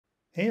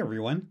Hey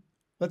everyone,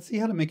 let's see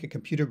how to make a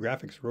computer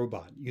graphics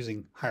robot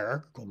using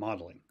hierarchical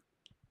modeling.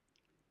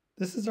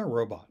 This is our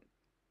robot.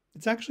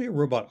 It's actually a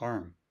robot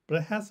arm, but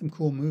it has some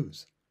cool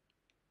moves.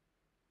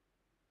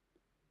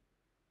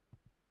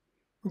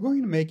 We're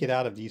going to make it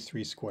out of these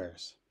three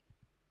squares.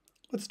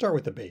 Let's start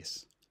with the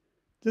base.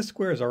 This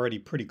square is already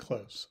pretty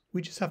close.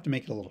 We just have to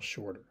make it a little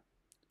shorter.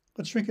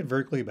 Let's shrink it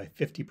vertically by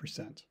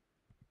 50%.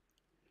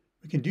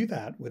 We can do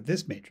that with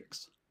this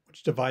matrix,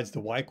 which divides the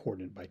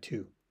y-coordinate by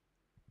 2.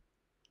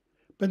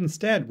 But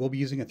instead, we'll be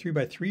using a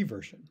 3x3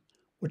 version,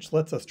 which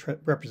lets us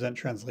represent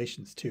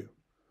translations too.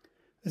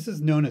 This is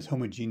known as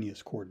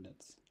homogeneous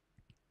coordinates.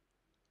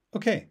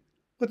 Okay,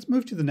 let's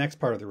move to the next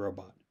part of the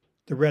robot,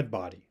 the red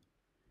body.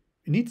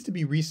 It needs to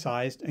be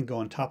resized and go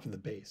on top of the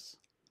base,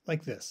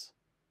 like this.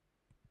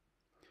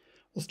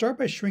 We'll start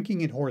by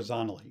shrinking it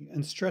horizontally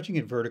and stretching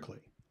it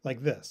vertically,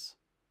 like this.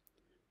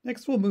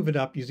 Next, we'll move it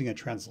up using a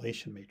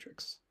translation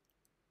matrix.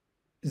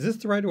 Is this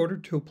the right order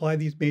to apply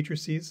these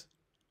matrices?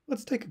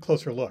 Let's take a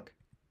closer look.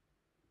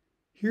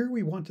 Here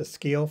we want to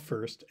scale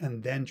first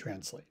and then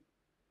translate.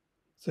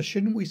 So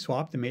shouldn't we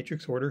swap the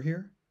matrix order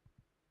here?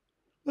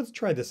 Let's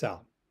try this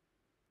out.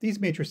 These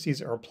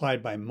matrices are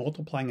applied by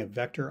multiplying a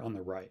vector on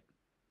the right.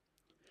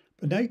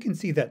 But now you can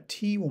see that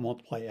t will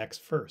multiply x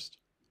first.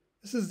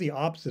 This is the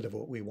opposite of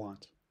what we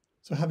want.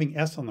 So having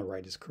s on the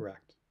right is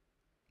correct.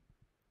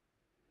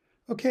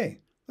 Okay,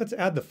 let's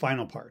add the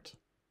final part.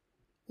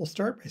 We'll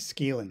start by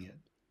scaling it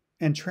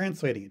and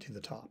translating it to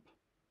the top.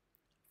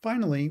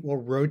 Finally, we'll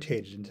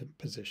rotate it into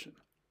position.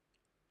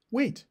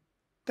 Wait,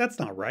 that's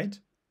not right.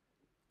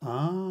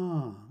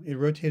 It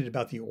rotated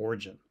about the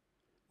origin,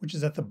 which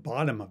is at the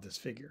bottom of this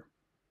figure.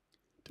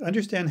 To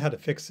understand how to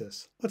fix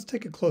this, let's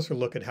take a closer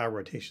look at how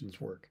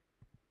rotations work.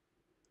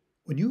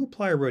 When you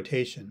apply a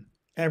rotation,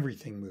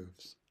 everything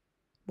moves.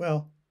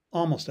 Well,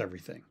 almost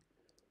everything.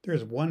 There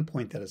is one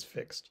point that is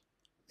fixed,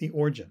 the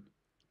origin.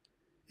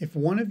 If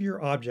one of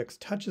your objects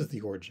touches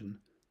the origin,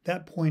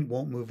 that point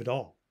won't move at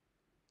all.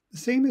 The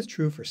same is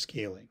true for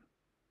scaling.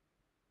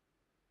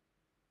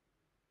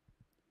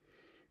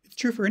 It's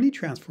true for any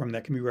transform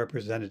that can be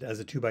represented as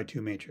a 2x2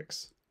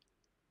 matrix.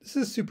 This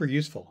is super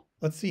useful.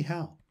 Let's see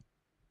how.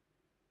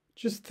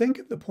 Just think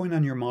of the point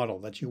on your model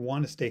that you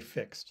want to stay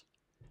fixed.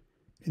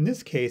 In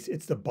this case,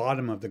 it's the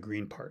bottom of the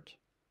green part.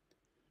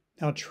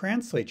 Now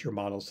translate your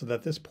model so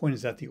that this point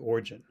is at the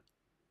origin.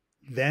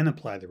 Then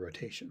apply the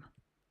rotation.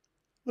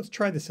 Let's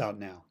try this out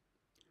now.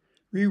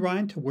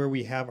 Rewind to where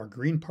we have our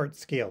green part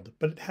scaled,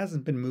 but it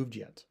hasn't been moved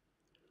yet.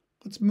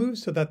 Let's move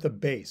so that the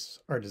base,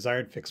 our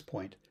desired fixed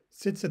point,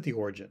 sits at the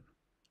origin.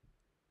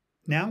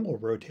 Now we'll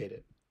rotate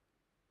it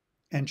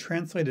and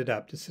translate it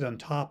up to sit on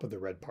top of the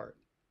red part.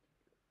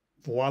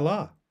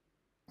 Voila!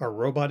 Our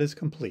robot is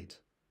complete.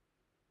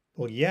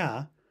 Well,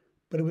 yeah,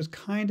 but it was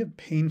kind of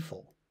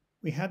painful.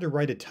 We had to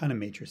write a ton of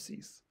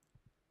matrices.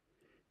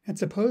 And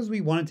suppose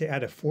we wanted to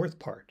add a fourth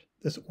part,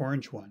 this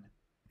orange one.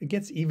 It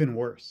gets even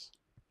worse.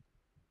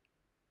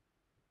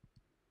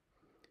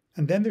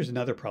 And then there's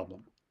another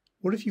problem.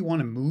 What if you want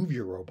to move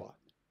your robot?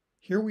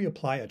 Here we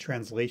apply a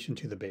translation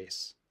to the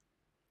base.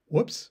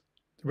 Whoops,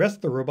 the rest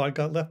of the robot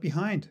got left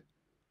behind.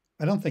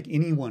 I don't think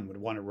anyone would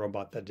want a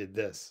robot that did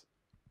this.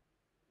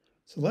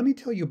 So let me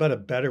tell you about a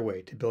better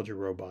way to build your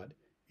robot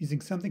using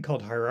something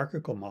called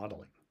hierarchical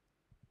modeling.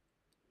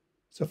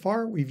 So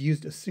far, we've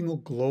used a single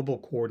global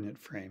coordinate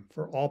frame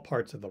for all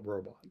parts of the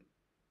robot.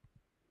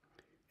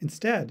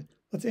 Instead,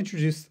 let's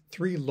introduce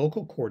 3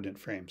 local coordinate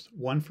frames,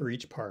 one for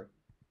each part.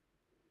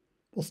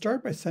 We'll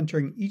start by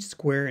centering each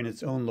square in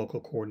its own local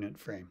coordinate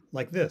frame,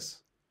 like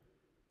this.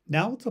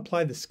 Now let's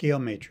apply the scale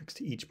matrix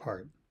to each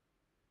part.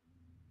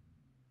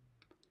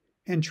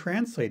 And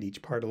translate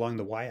each part along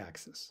the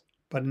y-axis,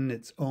 but in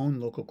its own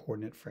local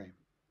coordinate frame.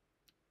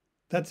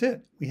 That's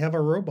it, we have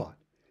our robot,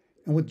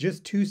 and with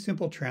just 2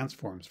 simple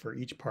transforms for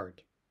each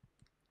part.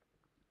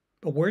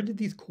 But where did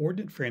these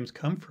coordinate frames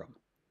come from?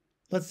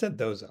 Let's set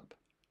those up.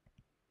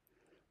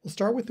 We'll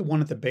start with the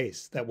one at the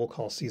base that we'll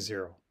call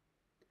C0.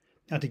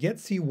 Now to get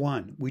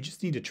C1, we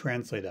just need to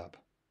translate up.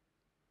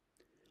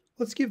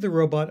 Let's give the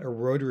robot a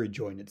rotary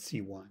joint at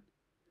C1.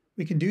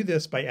 We can do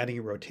this by adding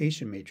a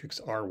rotation matrix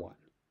R1.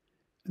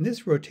 And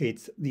this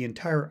rotates the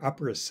entire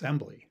upper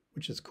assembly,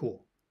 which is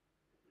cool.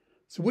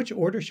 So which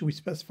order should we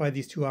specify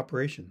these 2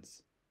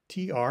 operations?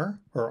 TR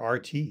or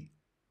RT?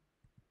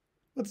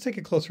 Let's take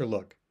a closer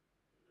look.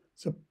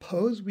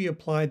 Suppose we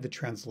applied the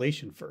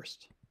translation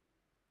first.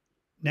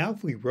 Now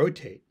if we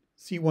rotate,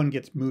 C1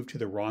 gets moved to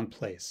the wrong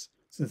place,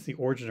 since the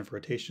origin of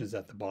rotation is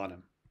at the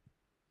bottom.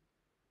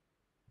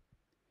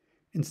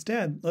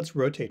 Instead, let's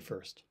rotate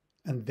first,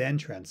 and then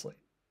translate.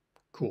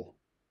 Cool.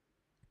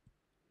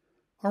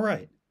 All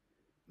right,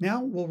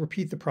 now we'll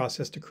repeat the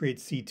process to create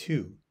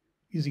C2,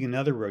 using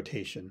another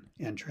rotation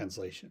and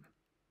translation.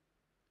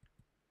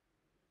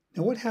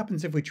 Now what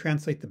happens if we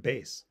translate the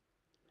base?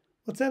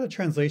 Let's add a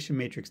translation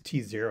matrix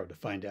T0 to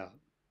find out.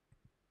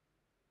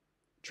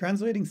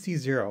 Translating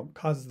C0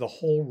 causes the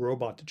whole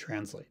robot to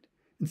translate,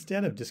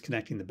 instead of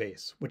disconnecting the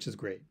base, which is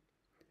great.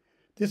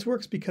 This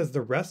works because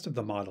the rest of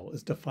the model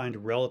is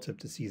defined relative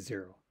to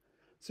C0,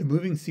 So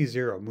moving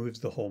C0 moves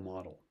the whole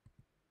model.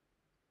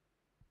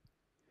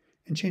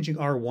 And changing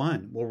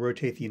R1 will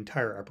rotate the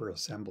entire upper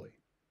assembly.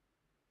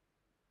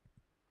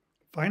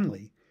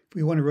 Finally, if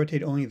we want to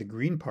rotate only the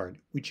green part,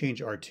 we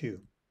change R2.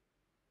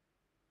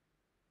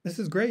 This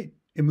is great.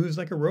 It moves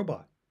like a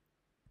robot.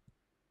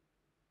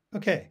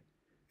 Okay,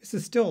 this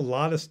is still a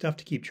lot of stuff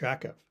to keep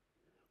track of.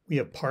 We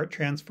have part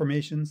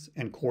transformations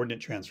and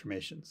coordinate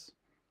transformations.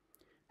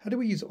 How do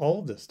we use all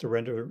of this to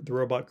render the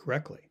robot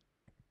correctly?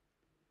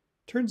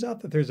 Turns out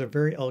that there's a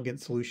very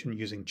elegant solution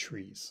using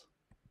trees.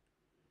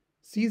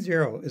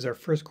 C0 is our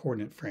first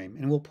coordinate frame,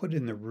 and we'll put it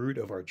in the root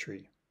of our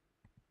tree.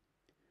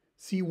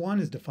 C1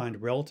 is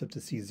defined relative to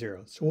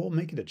C0, so we'll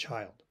make it a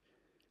child,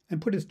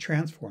 and put its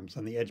transforms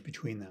on the edge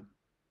between them.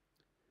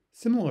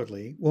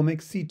 Similarly, we'll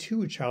make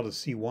C2 a child of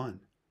C1,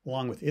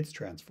 along with its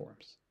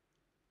transforms.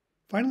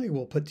 Finally,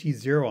 we'll put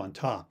T0 on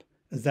top,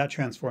 as that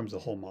transforms the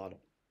whole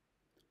model.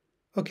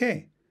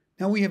 Okay,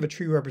 now we have a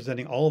tree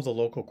representing all of the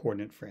local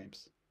coordinate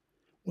frames.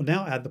 We'll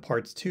now add the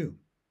parts too.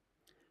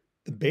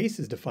 The base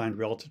is defined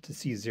relative to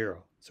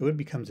C0, so it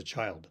becomes a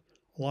child,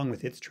 along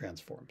with its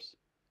transforms.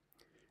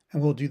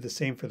 And we'll do the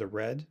same for the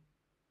red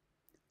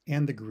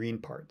and the green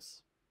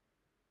parts.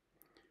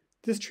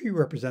 This tree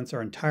represents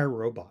our entire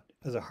robot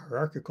as a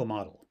hierarchical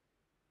model.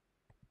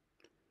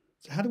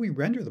 So how do we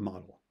render the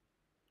model?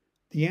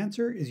 The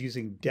answer is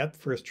using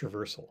depth-first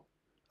traversal,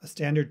 a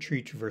standard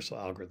tree traversal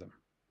algorithm.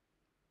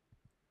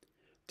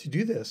 To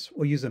do this,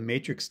 we'll use a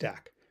matrix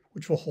stack,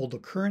 which will hold the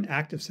current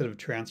active set of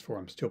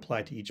transforms to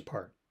apply to each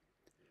part.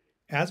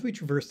 As we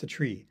traverse the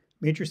tree,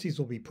 matrices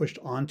will be pushed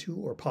onto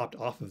or popped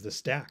off of the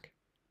stack.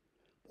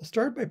 We'll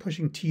start by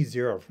pushing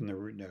T0 from the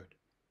root node.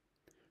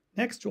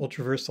 Next, we'll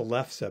traverse the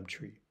left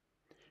subtree.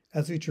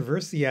 As we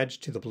traverse the edge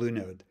to the blue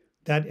node,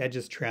 that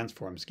edge's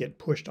transforms get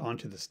pushed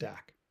onto the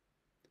stack.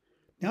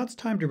 Now it's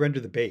time to render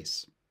the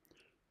base.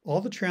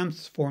 All the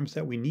transforms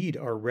that we need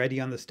are ready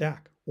on the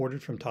stack,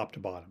 ordered from top to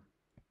bottom.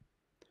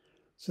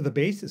 So the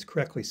base is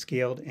correctly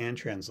scaled and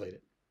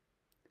translated.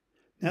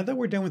 Now that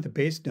we're done with the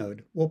base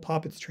node, we'll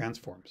pop its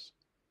transforms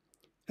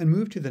and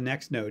move to the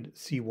next node,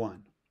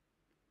 C1.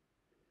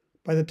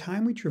 By the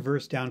time we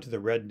traverse down to the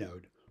red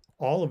node,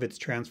 all of its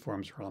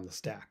transforms are on the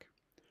stack,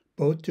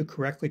 both to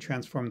correctly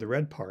transform the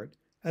red part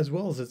as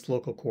well as its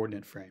local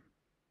coordinate frame.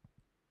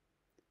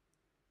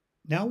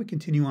 Now we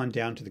continue on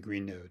down to the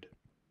green node.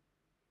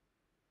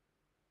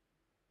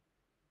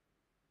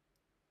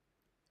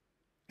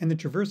 And the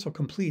traversal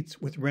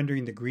completes with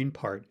rendering the green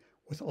part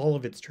with all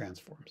of its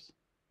transforms.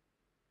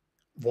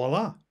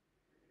 Voila!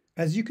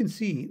 As you can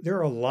see, there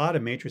are a lot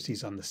of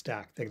matrices on the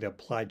stack that get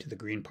applied to the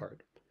green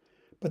part.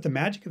 But the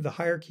magic of the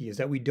hierarchy is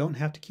that we don't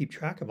have to keep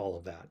track of all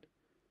of that.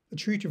 The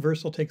tree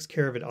traversal takes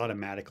care of it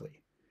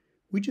automatically.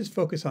 We just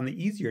focus on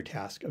the easier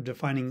task of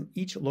defining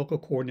each local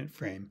coordinate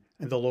frame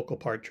and the local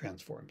part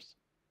transforms.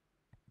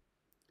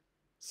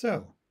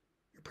 So,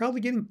 you're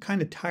probably getting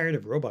kind of tired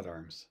of robot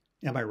arms.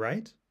 Am I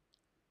right?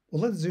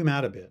 Well, let's zoom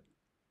out a bit.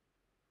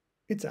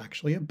 It's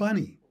actually a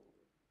bunny,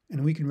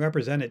 and we can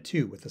represent it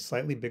too with a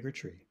slightly bigger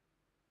tree.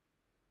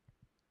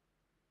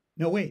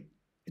 No, wait,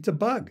 it's a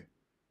bug.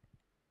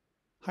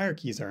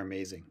 Hierarchies are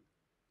amazing.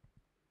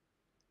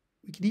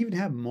 We can even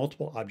have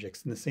multiple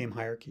objects in the same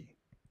hierarchy,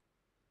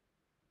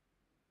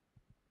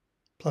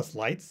 plus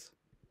lights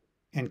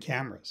and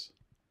cameras.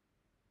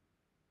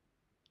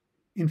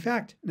 In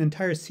fact, an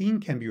entire scene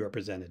can be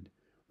represented.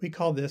 We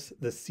call this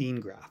the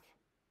scene graph.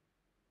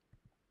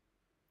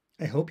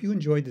 I hope you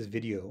enjoyed this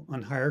video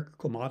on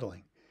hierarchical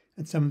modeling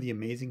and some of the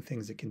amazing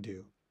things it can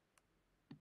do.